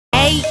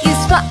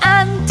is for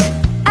ant,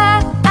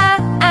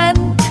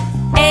 ant.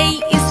 A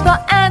is for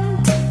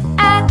ant,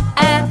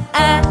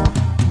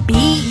 B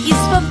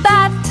is for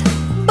bat,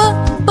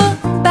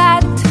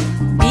 bat.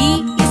 B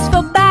is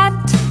for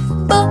bat,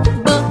 b.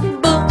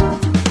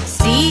 C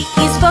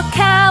is for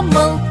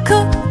camel,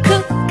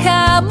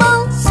 camel.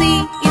 C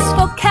is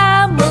for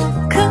camel,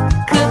 k.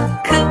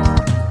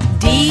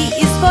 D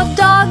is for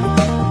dog,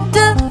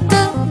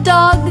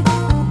 dog.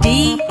 D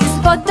is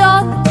for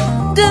dog,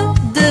 d.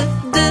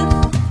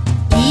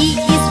 E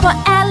is for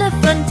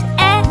elephant,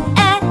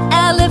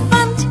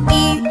 elephant.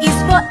 E is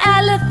for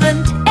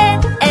elephant,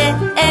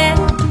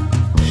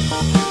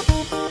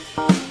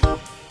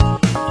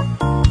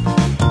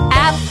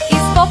 F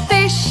is for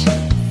fish,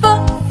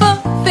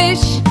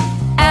 fish.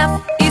 F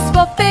is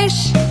for fish,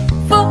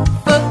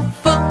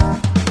 f.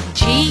 G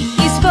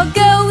is for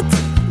goat,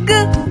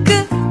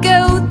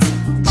 goat.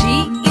 G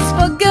is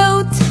for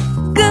goat,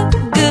 g.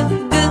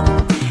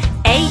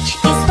 H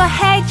is for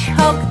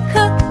hedgehog,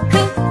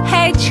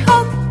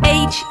 hedgehog.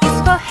 H is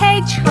for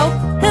hedgehog,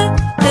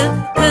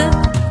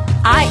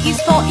 I is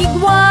for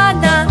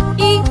iguana,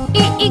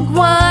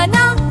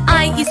 iguana. I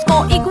is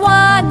for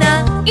iguana,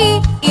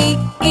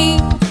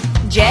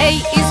 J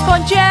is for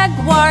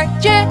jaguar,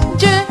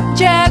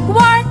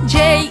 jaguar. J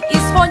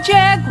is for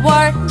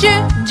jaguar, j.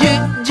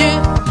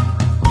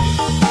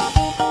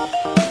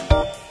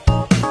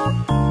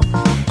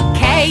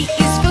 K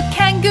is for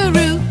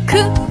kangaroo,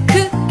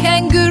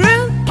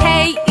 kangaroo. K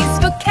is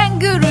for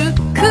kangaroo,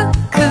 k.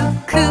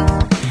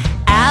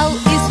 L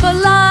is for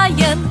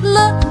lion,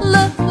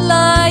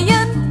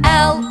 lion.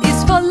 L is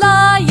for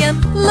lion,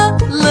 l.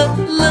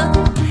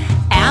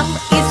 M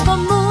is for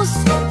moose,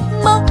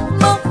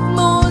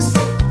 moose.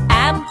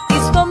 M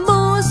is for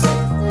moose,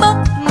 m.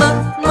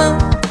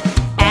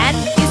 N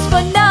is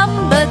for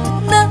numbered,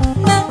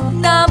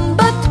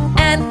 numbered.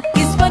 N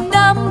is for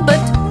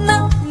numbered,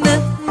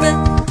 n.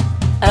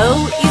 O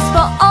is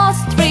for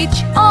ostrich,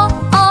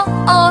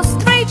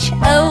 ostrich.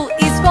 O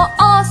is for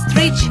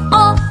ostrich,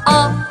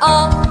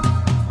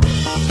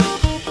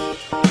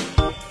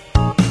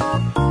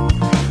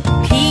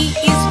 P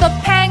is for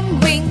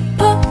penguin,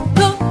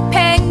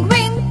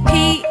 penguin. P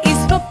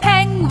is for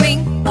penguin,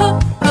 p.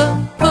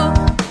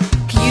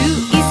 Q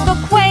is for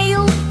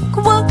quail,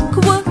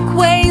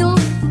 quail.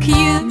 Q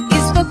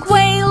is for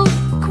quail,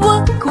 qu.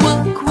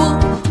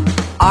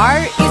 R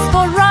is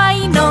for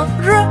rhino,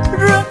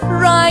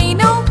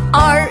 rhino.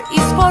 R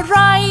is for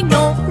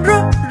rhino,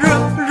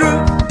 r.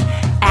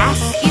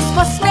 S is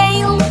for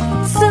snail,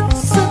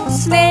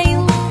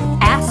 snail.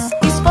 S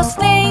is for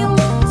snail,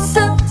 s.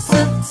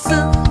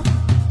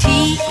 T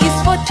is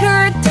for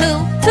turtle,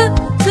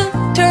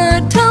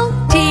 turtle.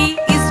 T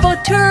is for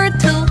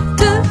turtle,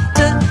 t.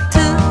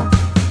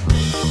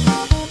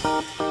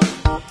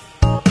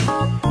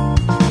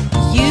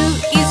 U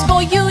is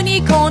for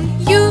unicorn,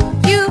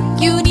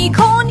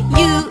 unicorn.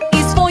 U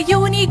is for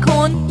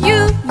unicorn, u.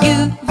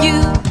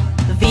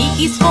 V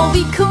is for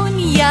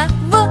vicuña,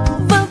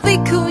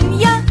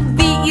 vicuña. V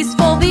is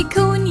for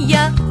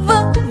vicuña, v.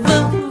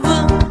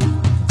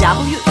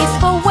 W is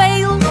for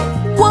whale,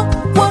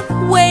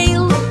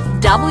 whale.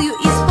 W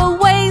is for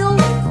whale,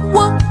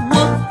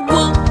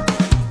 w.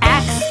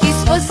 X is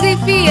for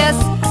Ziphius,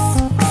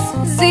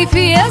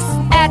 Ziphius.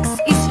 X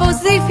is for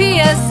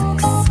Ziphius,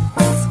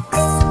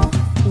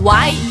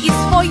 Y is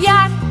for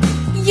yak,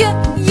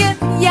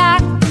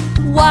 yak.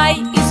 Y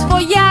is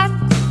for yak,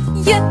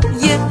 y.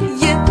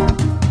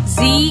 Z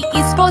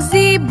is for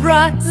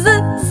zebra,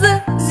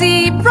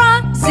 zebra.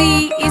 Z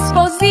is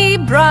for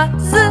zebra,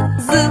 z.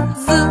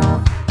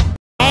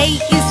 A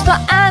is for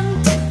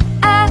ant,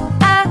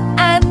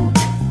 ant.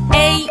 A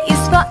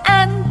is for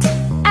ant,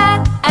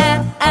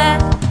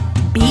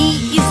 B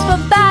is for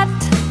bat,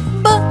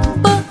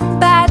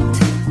 bat.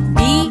 B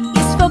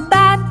is for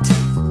bat,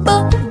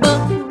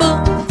 b.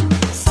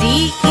 C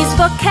is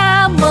for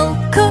camel,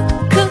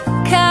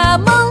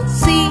 camel.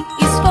 C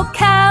is for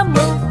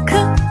camel, k.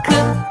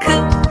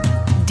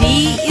 D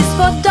is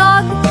for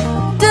dog,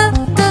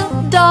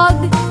 dog.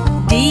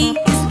 D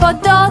is for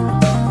dog,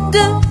 d.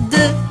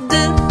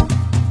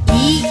 E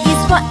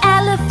is for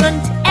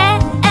elephant,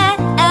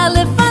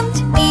 elephant.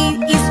 E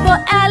is for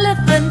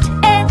elephant,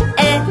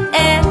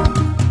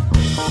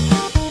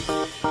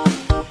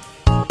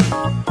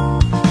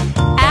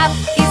 F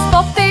is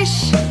for fish,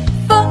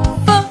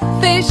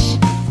 fish.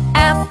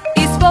 F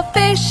is for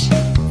fish,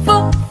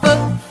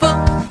 f.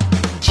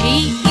 G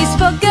is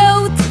for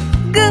goat,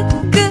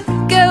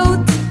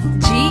 goat.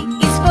 G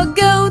is for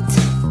goat,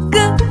 g.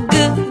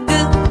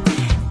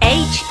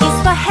 H is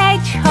for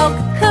hedgehog,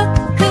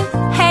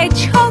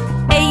 hedgehog.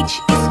 H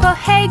is for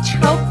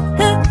hedgehog,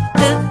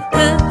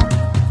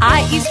 I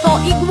is for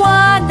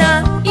iguana,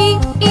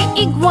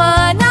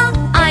 iguana.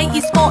 I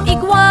is for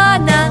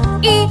iguana,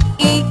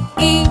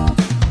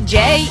 J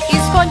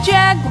is for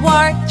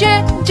jaguar,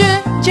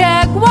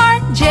 jaguar.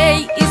 J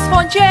is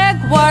for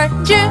jaguar,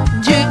 j.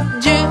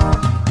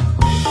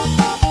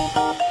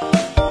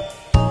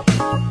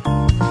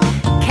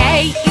 K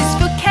is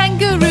for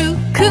kangaroo,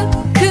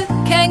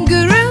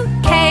 kangaroo.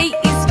 K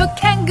is for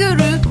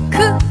kangaroo,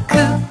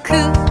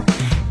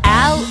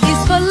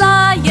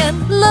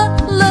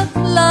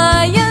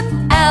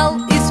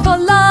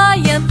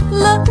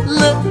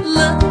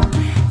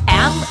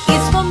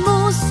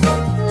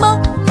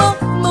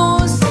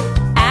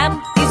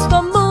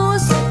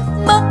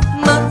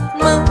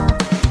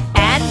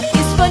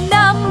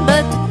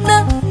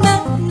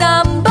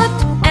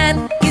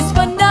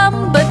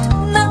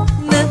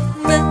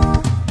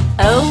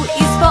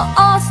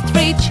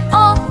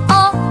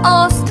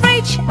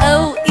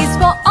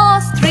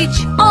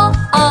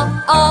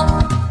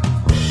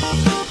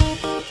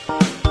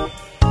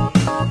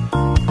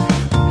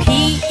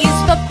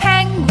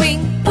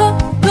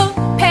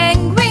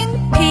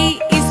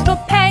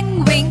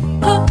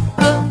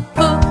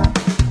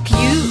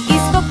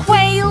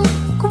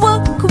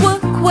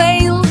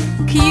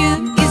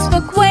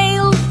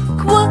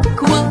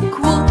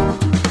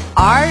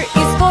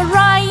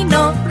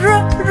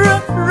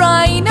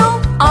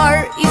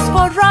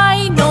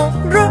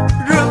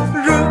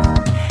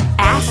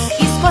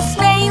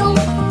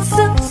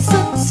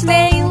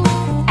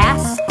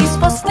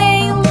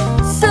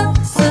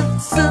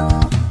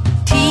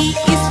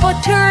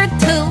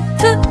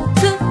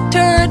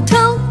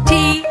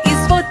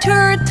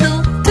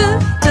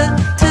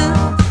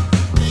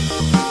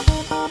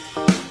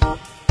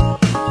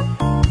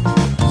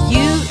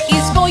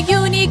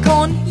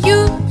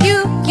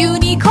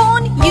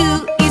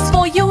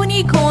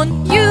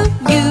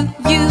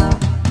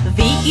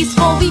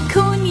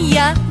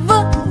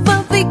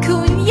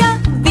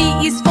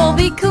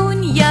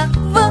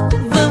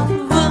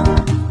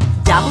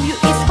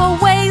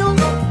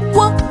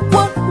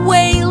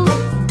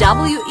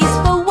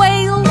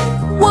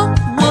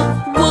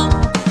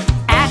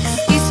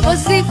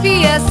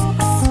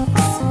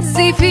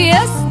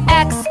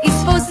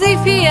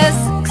 Xiphias.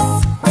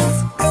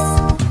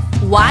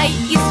 Y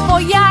is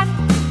for yak.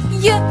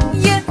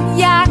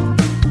 Yak.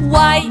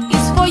 Y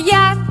is for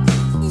yak.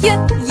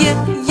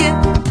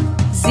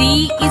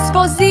 Z is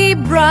for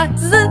zebra.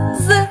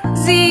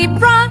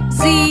 Zebra.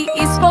 Z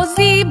is for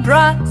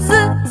zebra. Z.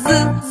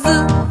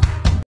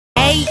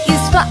 A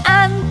is for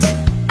ant.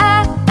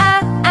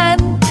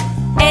 Ant.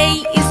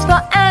 A is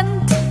for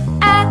ant.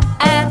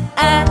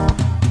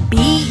 B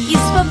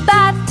is for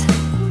bat.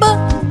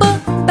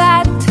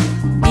 Bat.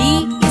 B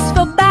is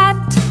for bat.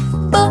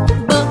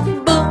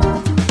 B.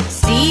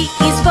 C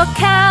is for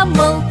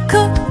camel.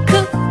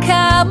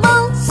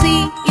 Camel. C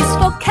is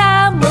for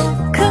camel.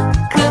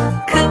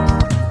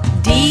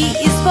 D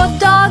is for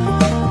dog.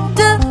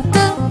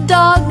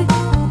 Dog.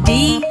 D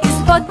is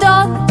for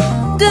dog.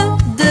 D.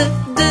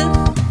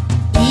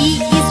 E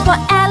is for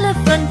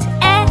elephant.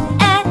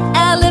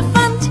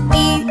 Elephant.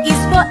 E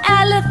is for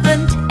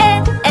elephant.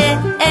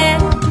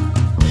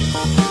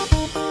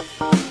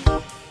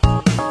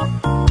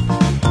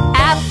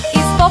 F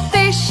is for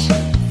fish.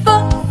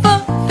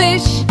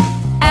 Fish.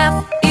 F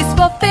is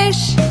for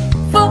fish.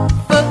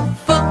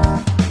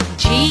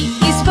 G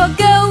is for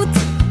goat.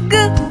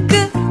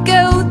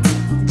 Goat.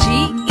 G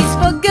is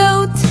for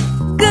goat.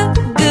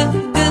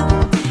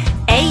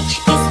 H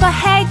is for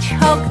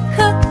hedgehog.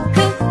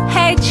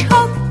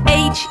 Hedgehog.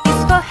 H is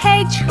for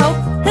hedgehog.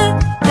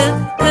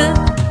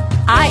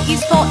 I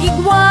is for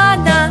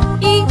iguana.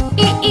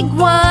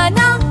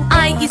 Iguana. I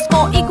is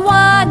for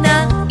iguana.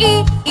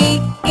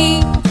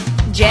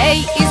 J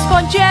is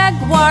for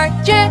jaguar.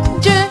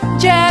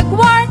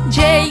 Jaguar. J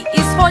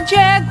is for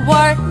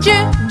jaguar. J.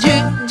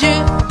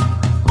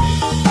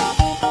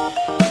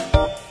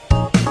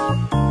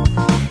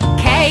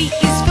 K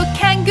is for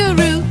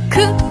kangaroo.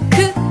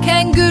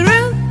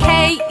 Kangaroo. K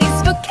is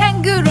for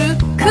kangaroo.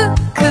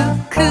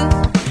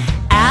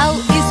 L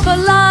is for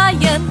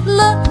lion.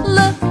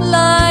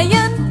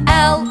 Lion.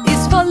 L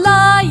is for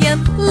lion.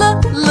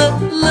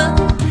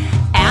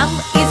 M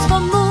is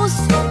for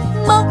moose.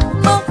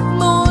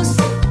 Moose.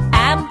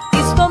 M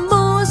is for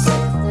moose.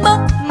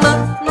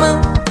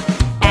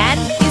 N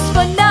is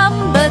for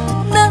numbered.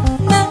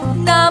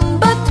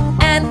 Numbered.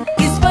 N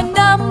is for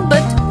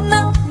numbered.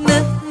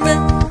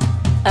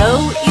 O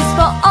is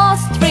for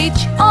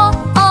ostrich.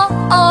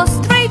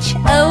 Ostrich.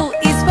 O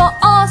is for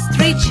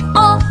ostrich.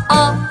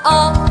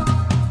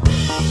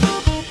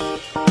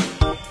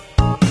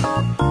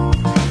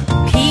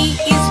 P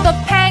is for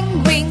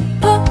penguin.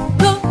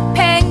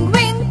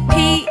 Penguin. P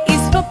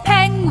is for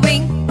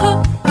penguin.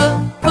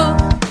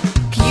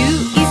 Q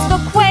is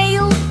for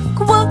quail.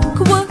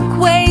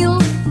 Quail.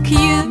 Q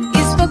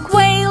is for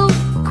quail.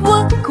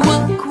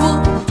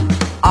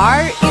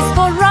 R is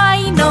for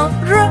rhino.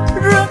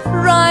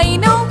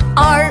 Rhino.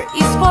 R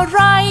is for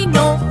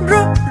rhino.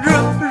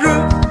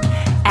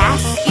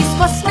 S is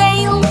for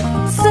snail.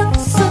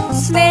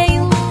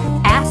 Snail.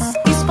 S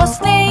is for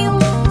snail.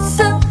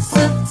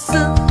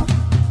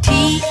 T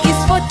is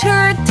for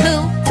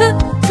turtle.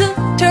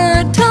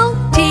 Turtle.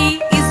 T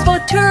is for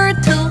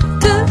turtle.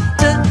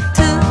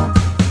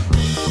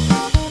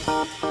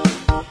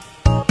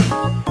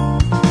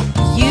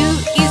 U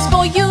is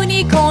for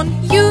unicorn.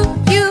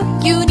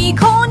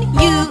 Unicorn.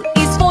 U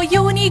is for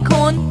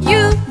unicorn.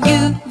 U.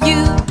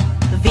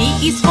 V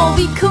is for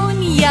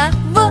vicuña.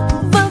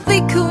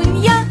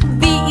 Vicuña.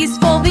 V is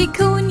for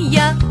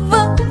vicuña.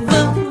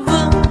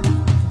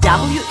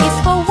 W is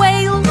for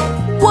whale.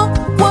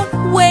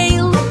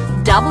 Whale.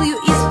 W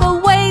is for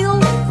whale.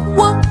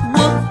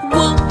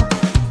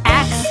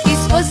 X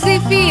is for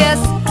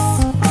Xiphias.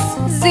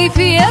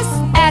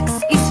 X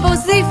is for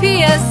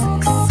Xiphias.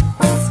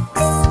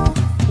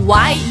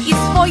 Y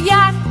is for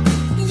yak.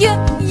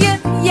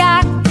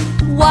 Yak.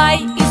 Y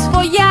is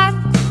for yak.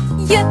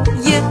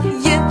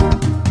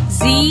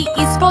 Z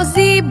is for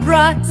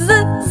zebra.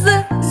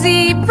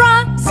 Zebra.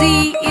 Z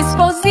is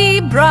for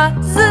zebra.